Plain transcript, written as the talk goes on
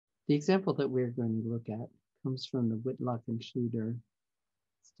The example that we're going to look at comes from the Whitlock and Schluter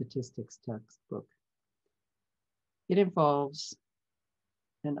statistics textbook. It involves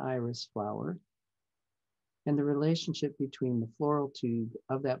an iris flower and the relationship between the floral tube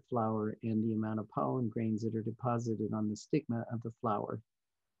of that flower and the amount of pollen grains that are deposited on the stigma of the flower.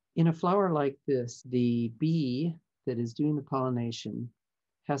 In a flower like this, the bee that is doing the pollination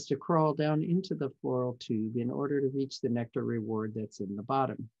has to crawl down into the floral tube in order to reach the nectar reward that's in the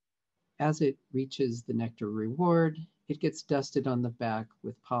bottom. As it reaches the nectar reward, it gets dusted on the back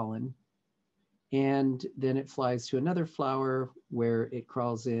with pollen, and then it flies to another flower where it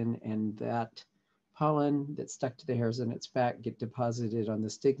crawls in, and that pollen that's stuck to the hairs on its back get deposited on the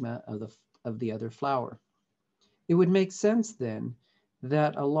stigma of the other flower. It would make sense then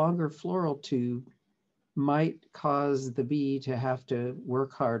that a longer floral tube might cause the bee to have to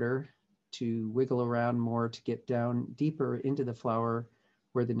work harder, to wiggle around more, to get down deeper into the flower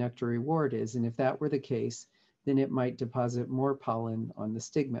where the nectar reward is. And if that were the case, then it might deposit more pollen on the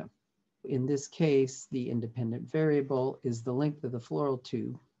stigma. In this case, the independent variable is the length of the floral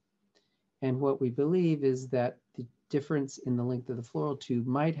tube. And what we believe is that the difference in the length of the floral tube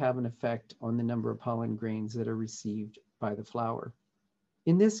might have an effect on the number of pollen grains that are received by the flower.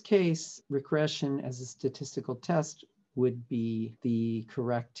 In this case, regression as a statistical test would be the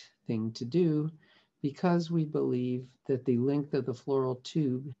correct thing to do because we believe that the length of the floral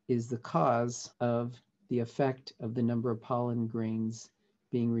tube is the cause of the effect of the number of pollen grains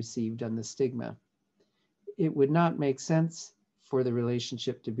being received on the stigma. It would not make sense for the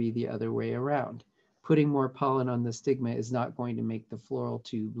relationship to be the other way around. Putting more pollen on the stigma is not going to make the floral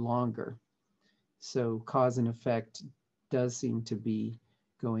tube longer. So cause and effect does seem to be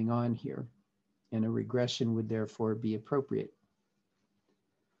going on here, and a regression would therefore be appropriate.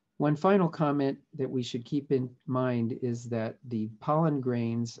 One final comment that we should keep in mind is that the pollen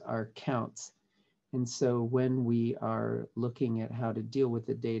grains are counts, and so when we are looking at how to deal with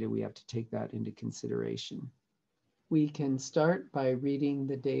the data, we have to take that into consideration. We can start by reading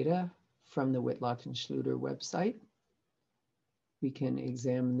the data from the Whitlock and Schluter website. We can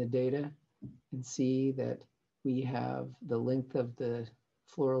examine the data and see that we have the length of the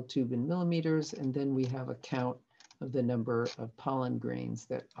floral tube in millimeters, and then we have a count of the number of pollen grains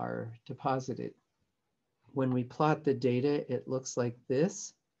that are deposited. When we plot the data, it looks like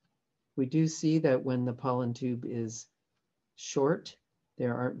this. We do see that when the pollen tube is short,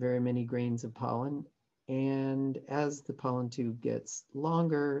 there aren't very many grains of pollen, and as the pollen tube gets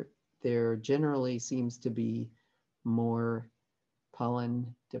longer, there generally seems to be more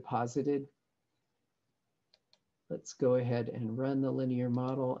pollen deposited. Let's go ahead and run the linear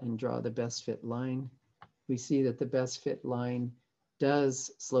model and draw the best fit line. We see that the best fit line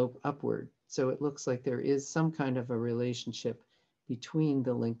does slope upward. So it looks like there is some kind of a relationship between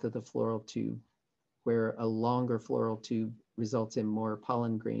the length of the floral tube, where a longer floral tube results in more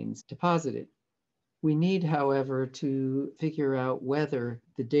pollen grains deposited. We need, however, to figure out whether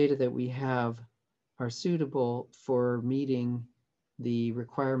the data that we have are suitable for meeting the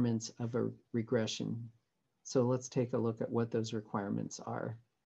requirements of a regression. So let's take a look at what those requirements are.